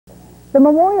The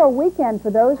Memorial Weekend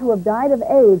for those who have died of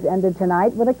AIDS ended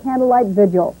tonight with a candlelight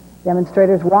vigil.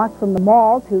 Demonstrators walked from the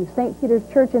mall to St. Peter's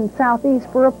Church in Southeast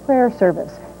for a prayer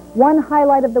service. One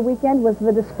highlight of the weekend was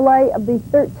the display of the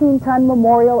 13-ton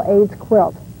Memorial AIDS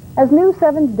quilt. As News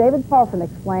 7's David Paulson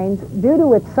explains, due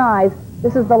to its size,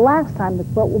 this is the last time the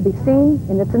quilt will be seen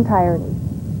in its entirety.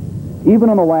 Even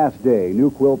on the last day,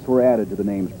 new quilts were added to the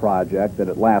Names project that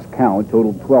at last count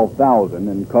totaled 12,000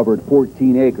 and covered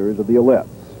 14 acres of the ellipse.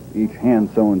 Each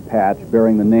hand-sewn patch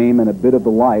bearing the name and a bit of the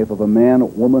life of a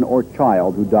man, woman, or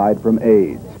child who died from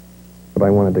AIDS. I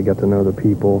wanted to get to know the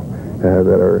people that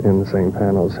are in the same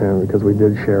panel as him, because we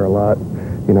did share a lot,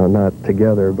 you know, not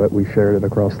together, but we shared it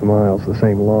across the miles, the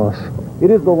same loss.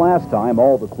 It is the last time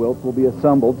all the quilts will be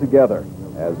assembled together.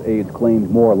 As AIDS claimed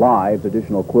more lives,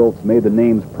 additional quilts made the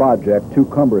Names project too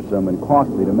cumbersome and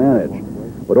costly to manage.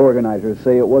 But organizers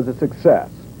say it was a success.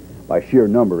 By sheer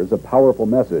numbers, a powerful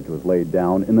message was laid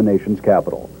down in the nation's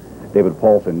capital. David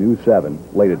Paulson, News 7,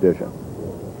 late edition.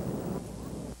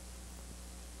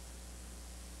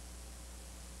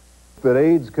 That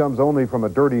AIDS comes only from a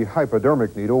dirty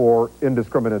hypodermic needle or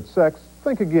indiscriminate sex,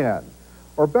 think again.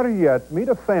 Or better yet, meet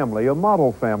a family, a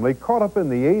model family, caught up in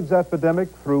the AIDS epidemic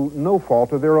through no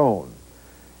fault of their own.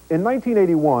 In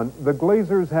 1981, the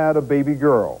Glazers had a baby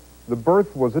girl. The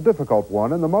birth was a difficult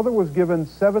one, and the mother was given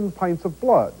 7 pints of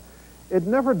blood. It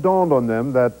never dawned on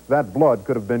them that that blood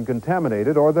could have been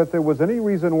contaminated or that there was any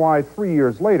reason why 3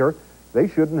 years later they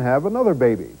shouldn't have another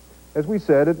baby. As we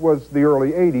said, it was the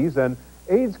early 80s, and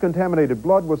AIDS-contaminated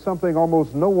blood was something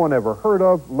almost no one ever heard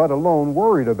of, let alone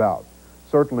worried about.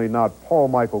 Certainly not Paul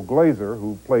Michael Glaser,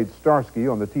 who played Starsky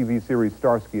on the TV series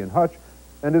Starsky and Hutch,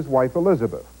 and his wife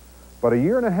Elizabeth. But a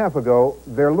year and a half ago,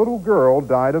 their little girl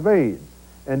died of AIDS,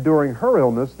 and during her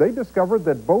illness, they discovered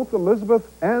that both Elizabeth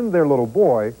and their little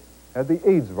boy had the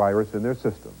AIDS virus in their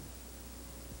system.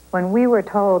 When we were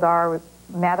told our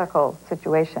medical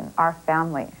situation, our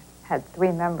family had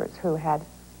 3 members who had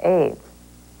AIDS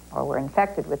or were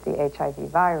infected with the HIV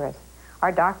virus,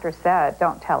 our doctor said,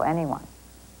 don't tell anyone.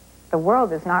 The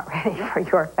world is not ready for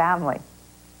your family.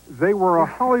 They were a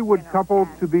Hollywood couple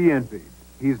to be envied.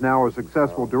 He's now a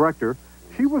successful director.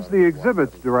 She was the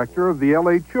exhibits director of the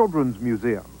LA Children's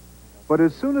Museum. But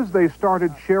as soon as they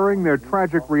started sharing their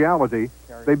tragic reality,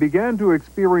 they began to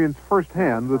experience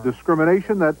firsthand the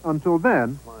discrimination that until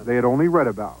then they had only read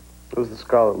about. It was the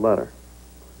Scarlet Letter.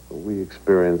 We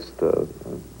experienced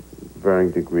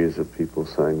varying degrees of people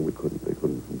saying they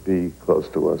couldn't be close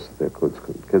to us, their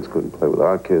kids couldn't play with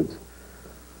our kids.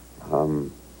 And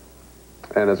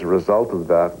as a result of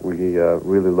that, we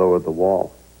really lowered the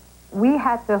wall. We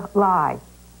had to lie.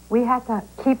 We had to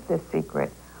keep this secret.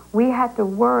 We had to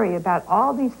worry about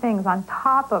all these things on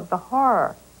top of the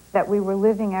horror that we were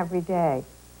living every day.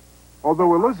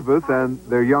 Although Elizabeth and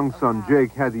their young son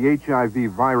Jake had the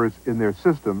HIV virus in their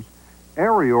systems,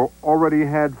 Ariel already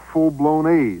had full-blown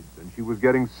AIDS, and she was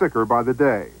getting sicker by the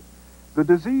day. The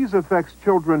disease affects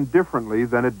children differently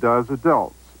than it does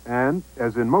adults, and,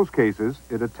 as in most cases,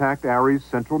 it attacked Ari's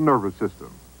central nervous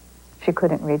system. She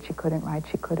couldn't read, she couldn't write,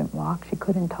 she couldn't walk, she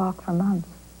couldn't talk for months.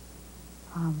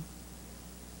 I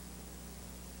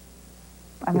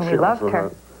mean, we loved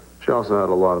her. She also had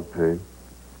a lot of pain.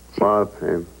 A lot of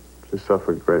pain. She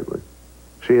suffered greatly.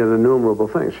 She had innumerable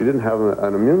things. She didn't have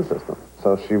an immune system,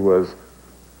 so she was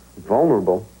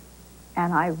vulnerable.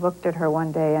 And I looked at her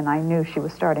one day and I knew she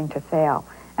was starting to fail.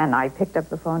 And I picked up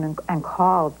the phone and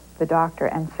called the doctor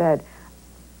and said,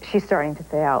 she's starting to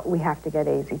fail. We have to get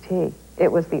AZT.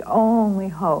 It was the only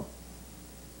hope.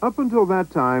 Up until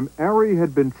that time, Ari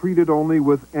had been treated only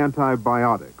with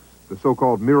antibiotics. The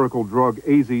so-called miracle drug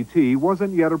AZT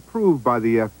wasn't yet approved by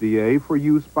the FDA for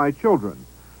use by children.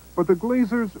 But the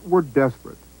Glazers were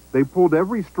desperate. They pulled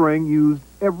every string, used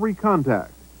every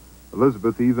contact.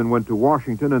 Elizabeth even went to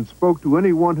Washington and spoke to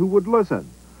anyone who would listen.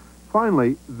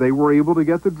 Finally, they were able to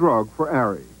get the drug for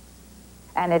Ari.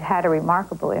 And it had a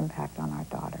remarkable impact on our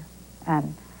daughter.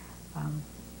 And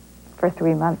for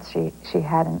 3 months, she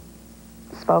hadn't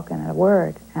spoken a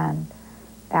word. And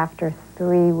after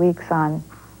 3 weeks on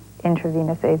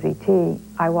intravenous AZT,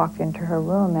 I walked into her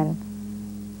room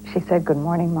and she said, "Good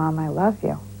morning, Mom, I love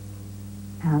you."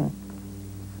 And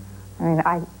I mean,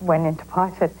 I went into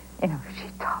Paul, I said, you know, she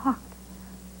talked.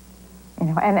 You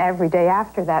know, and every day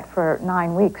after that for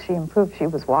 9 weeks, she improved. She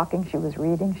was walking, she was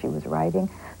reading, she was writing.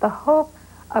 The hope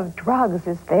of drugs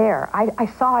is there. I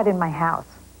saw it in my house.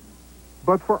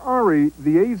 But for Ari,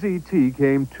 the AZT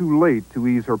came too late to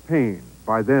ease her pain.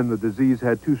 By then, the disease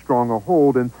had too strong a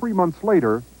hold, and 3 months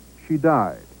later, she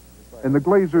died. And the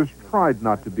Glazers tried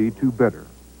not to be too bitter.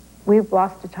 we've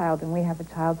lost a child, and we have a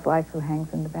child's life who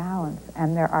hangs in the balance,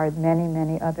 and there are many,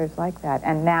 many others like that.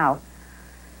 And now,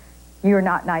 you're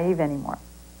not naive anymore.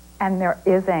 And there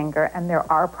is anger, and there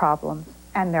are problems,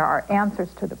 and there are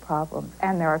answers to the problems,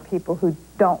 and there are people who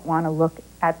don't want to look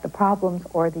at the problems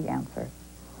or the answers.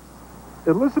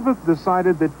 Elizabeth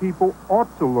decided that people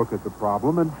ought to look at the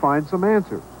problem and find some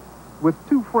answers. With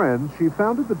two friends, she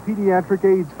founded the Pediatric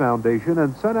AIDS Foundation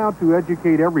and set out to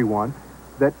educate everyone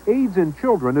that AIDS in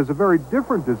children is a very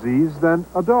different disease than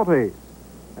adult AIDS,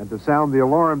 and to sound the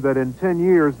alarm that in 10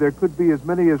 years there could be as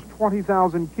many as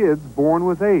 20,000 kids born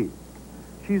with AIDS.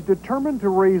 She's determined to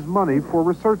raise money for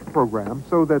research programs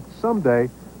so that someday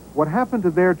what happened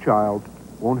to their child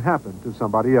won't happen to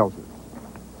somebody else's.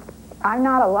 I'm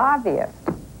not a lobbyist.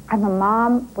 I'm a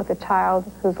mom with a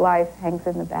child whose life hangs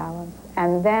in the balance.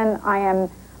 And then I am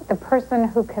the person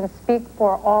who can speak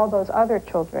for all those other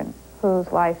children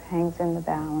whose life hangs in the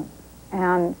balance.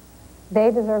 And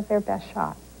they deserve their best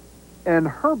shot. And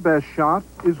her best shot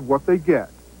is what they get.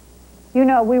 You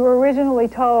know, we were originally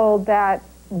told that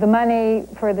the money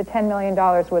for the $10 million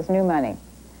was new money.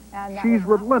 And she's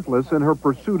relentless in her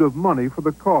pursuit of money for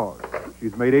the cause.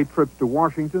 She's made 8 trips to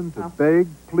Washington to beg,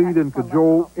 plead, and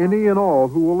cajole any and all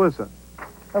who will listen.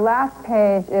 The last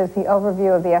page is the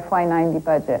overview of the FY90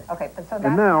 budget. Okay, but so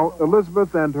and now,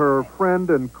 Elizabeth and her friend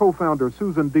and co-founder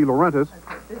Susan De Laurentiis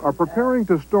are preparing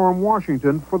to storm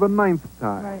Washington for the 9th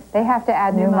time. Right. They have to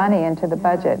add new money into the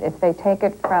budget. If they take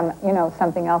it from, you know,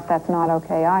 something else, that's not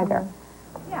okay either.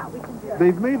 Yeah, we can do that.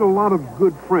 They've made a lot of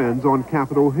good friends on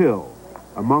Capitol Hill.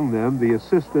 Among them, the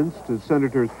assistants to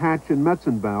Senators Hatch and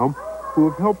Metzenbaum, who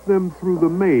have helped them through the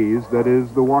maze that is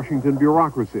the Washington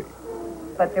bureaucracy.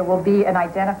 But there will be an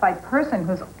identified person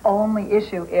whose only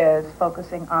issue is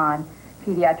focusing on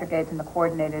pediatric AIDS and the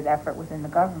coordinated effort within the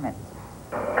government.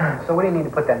 So what do you need to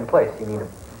put that in place? You need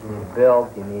a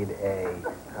bill? Do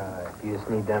you just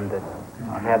need them to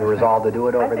have the resolve to do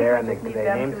it over there and they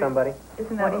name somebody?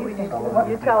 Isn't that what we need to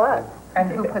do? You tell us. And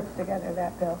who puts together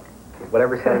that bill?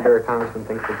 Whatever senator or congressman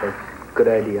thinks it's a good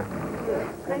idea.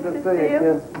 Good to see you,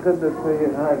 kids. Good to see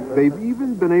you. Hi. They've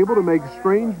even been able to make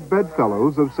strange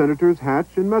bedfellows of Senators Hatch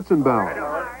and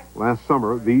Metzenbaum. Last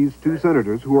summer, these two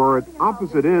senators, who are at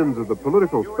opposite ends of the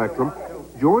political spectrum,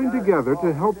 joined together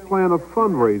to help plan a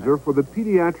fundraiser for the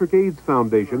Pediatric AIDS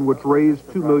Foundation, which raised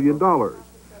 $2 million.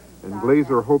 And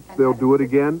Glaser hopes they'll do it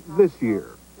again this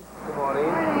year. Good morning.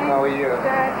 How are you?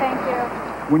 Good, thank you.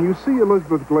 When you see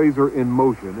Elizabeth Glaser in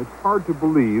motion, it's hard to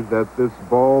believe that this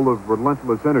ball of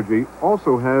relentless energy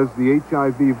also has the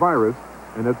HIV virus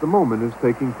and at the moment is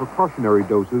taking precautionary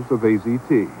doses of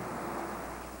AZT.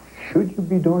 Should you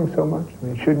be doing so much? I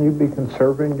mean, shouldn't you be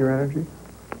conserving your energy?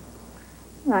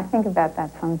 I think about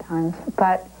that sometimes,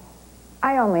 but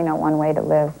I only know one way to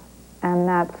live, and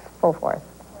that's full force.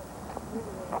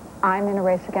 I'm in a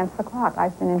race against the clock.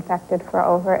 I've been infected for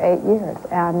over 8 years,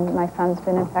 and my son's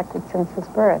been infected since his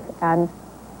birth, and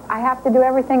I have to do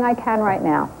everything I can right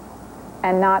now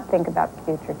and not think about the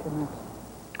future too much.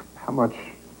 How much,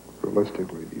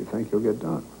 realistically, do you think you'll get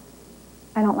done?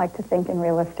 I don't like to think in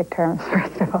realistic terms,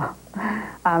 first of all.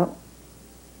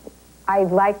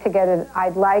 I'd like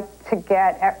to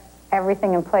get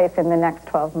everything in place in the next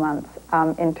 12 months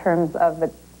in terms of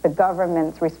the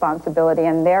government's responsibility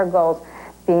and their goals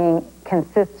being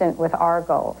consistent with our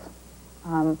goals.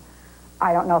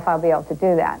 I don't know if I'll be able to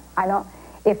do that.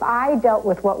 If I dealt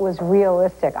with what was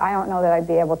realistic, I don't know that I'd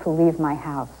be able to leave my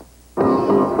house.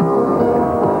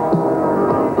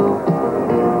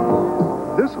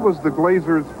 This was the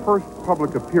Glazers' first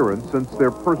public appearance since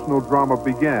their personal drama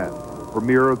began, the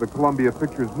premiere of the Columbia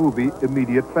Pictures movie,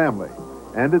 Immediate Family.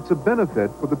 And it's a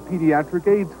benefit for the Pediatric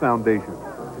AIDS Foundation.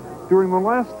 During the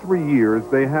last 3 years,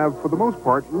 they have, for the most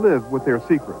part, lived with their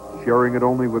secret, sharing it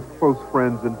only with close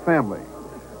friends and family.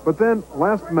 But then,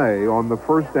 last May, on the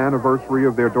first anniversary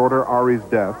of their daughter Ari's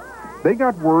death, they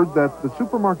got word that the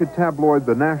supermarket tabloid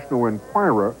The National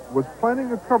Enquirer was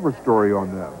planning a cover story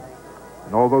on them.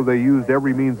 And although they used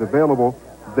every means available,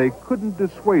 they couldn't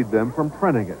dissuade them from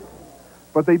printing it.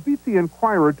 But they beat the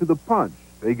Enquirer to the punch.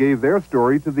 They gave their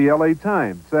story to the LA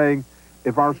Times, saying,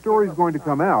 if our story's going to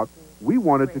come out, we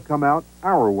want it to come out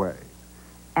our way.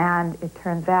 And it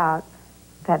turns out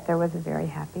that there was a very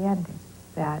happy ending,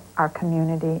 that our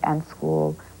community and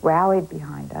school rallied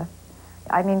behind us.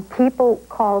 I mean, people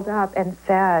called up and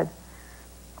said,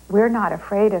 we're not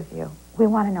afraid of you. We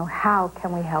want to know, how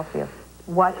can we help you?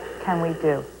 What can we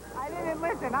do?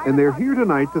 And they're here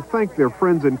tonight to thank their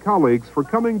friends and colleagues for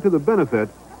coming to the benefit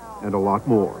and a lot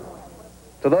more.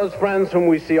 To those friends whom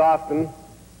we see often,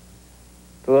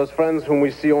 to those friends whom we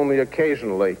see only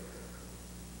occasionally,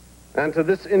 and to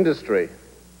this industry,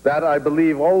 that I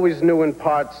believe always knew in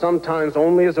part, sometimes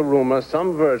only as a rumor,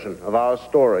 some version of our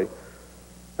story,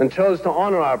 and chose to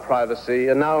honor our privacy,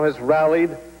 and now has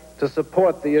rallied to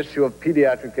support the issue of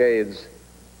pediatric AIDS.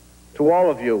 To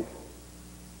all of you,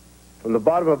 from the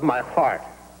bottom of my heart,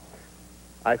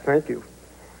 I thank you.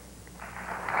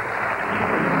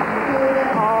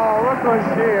 Oh, look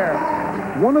who's here.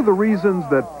 One of the reasons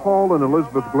that Paul and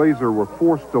Elizabeth Glaser were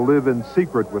forced to live in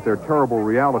secret with their terrible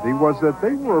reality was that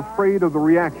they were afraid of the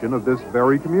reaction of this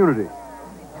very community.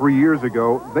 3 years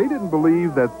ago, they didn't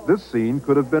believe that this scene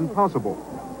could have been possible.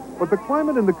 But the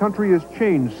climate in the country has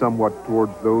changed somewhat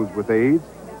towards those with AIDS.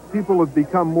 People have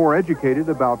become more educated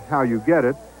about how you get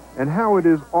it and how it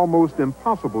is almost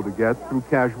impossible to get through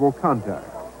casual contact.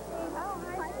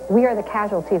 We are the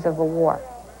casualties of the war.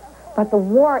 But the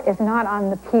war is not on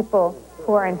the people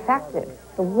who are infected.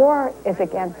 The war is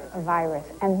against a virus.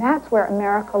 And that's where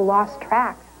America lost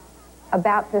track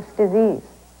about this disease.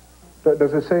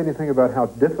 Does it say anything about how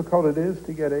difficult it is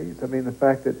to get AIDS? I mean, the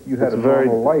fact that you had a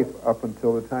normal life up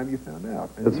until the time you found out.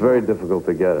 It's very difficult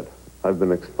to get it. I've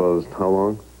been exposed how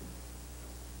long?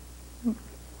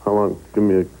 How long? Give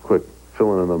me a quick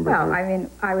fill in a number. Well, here. I mean,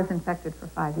 I was infected for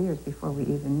 5 years before we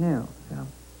even knew, so.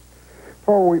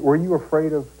 Paul, were you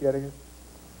afraid of getting it?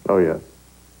 Oh, yes.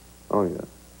 Oh, yeah.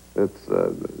 It's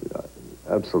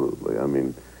absolutely. I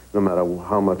mean, no matter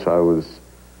how much I was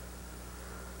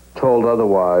told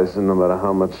otherwise, and no matter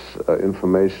how much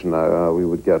information we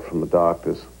would get from the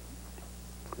doctors,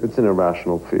 it's an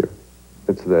irrational fear.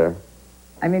 It's there.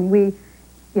 I mean, we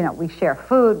share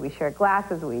food, we share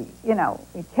glasses, we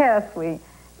kiss,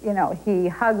 he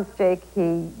hugs Jake,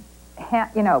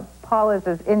 Paul is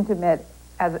as intimate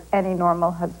as any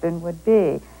normal husband would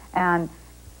be, and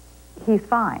he's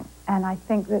fine. And I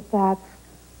think that that's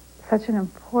such an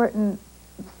important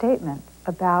statement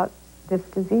about this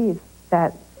disease,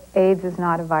 that AIDS is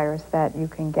not a virus that you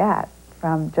can get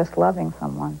from just loving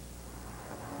someone.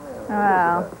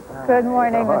 Well, good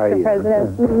morning, Mr.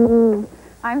 President.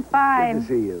 I'm fine. Good to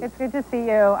see you. It's good to see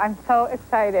you. I'm so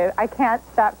excited. I can't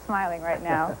stop smiling right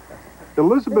now.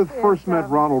 Elizabeth first met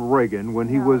Ronald Reagan when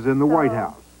he was in the White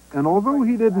House. And although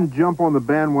he didn't jump on the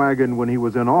bandwagon when he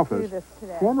was in office,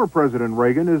 former President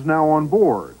Reagan is now on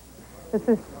board. This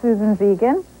is Susan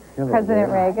Zegan, President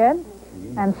Reagan,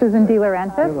 and Susan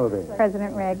DeLaurentis,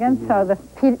 President Reagan. So this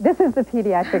is the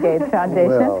Pediatric AIDS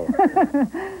Foundation.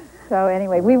 So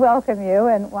anyway, we welcome you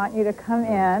and want you to come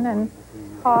in. And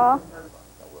Paul.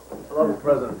 Hello, Mr.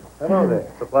 President. Hello there.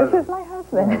 It's a pleasure. This is my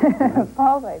husband,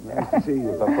 Paul Glaser. Nice to see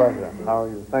you. It's a pleasure. How are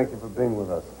you? Thank you for being with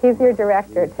us. He's your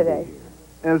director today.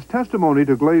 As testimony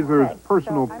to Glaser's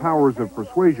personal powers of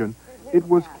persuasion, it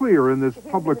was clear in this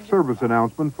public service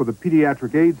announcement for the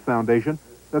Pediatric AIDS Foundation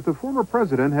that the former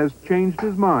president has changed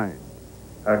his mind.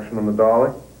 Action on the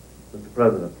dolly. Mr.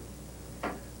 President.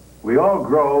 We all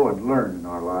grow and learn in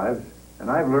our lives, and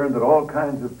I've learned that all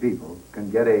kinds of people can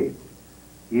get AIDS,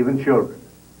 even children.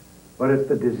 But it's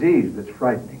the disease that's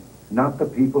frightening, not the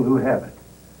people who have it.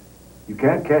 You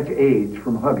can't catch AIDS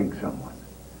from hugging someone.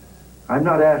 I'm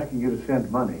not asking you to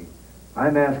send money.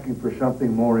 I'm asking for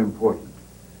something more important.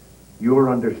 Your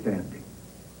understanding.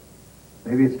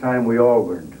 Maybe it's time we all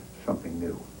learned something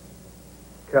new.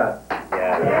 Cut.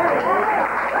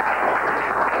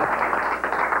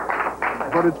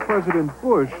 But it's President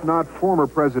Bush, not former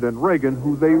President Reagan,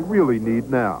 who they really need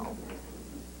now.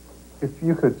 If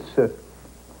you could sit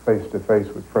face to face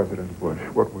with President Bush,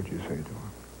 what would you say to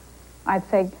him? I'd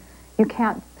say you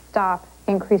can't stop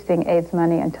increasing AIDS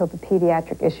money until the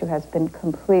pediatric issue has been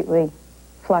completely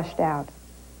flushed out.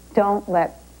 Don't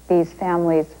let these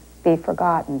families be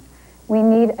forgotten. We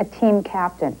need a team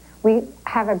captain. We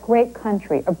have a great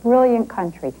country, a brilliant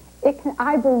country.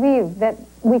 I believe that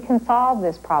we can solve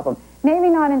this problem. Maybe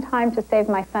not in time to save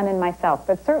my son and myself,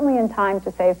 but certainly in time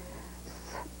to save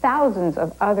thousands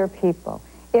of other people.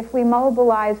 If we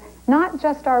mobilize not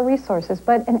just our resources,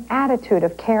 but an attitude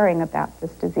of caring about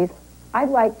this disease, I'd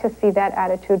like to see that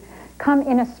attitude come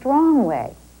in a strong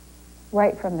way,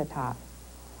 right from the top.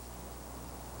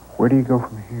 Where do you go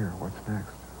from here? What's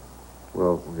next?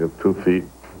 Well, we have 2 feet,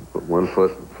 put 1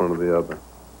 foot in front of the other.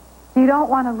 You don't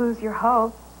want to lose your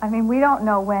hope. I mean, we don't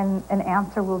know when an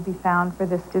answer will be found for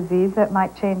this disease that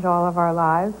might change all of our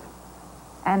lives.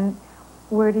 And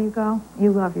where do you go?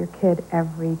 You love your kid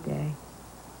every day.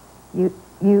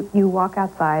 You walk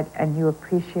outside and you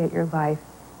appreciate your life,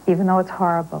 even though it's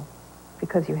horrible,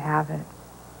 because you have it.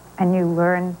 And you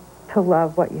learn to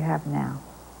love what you have now.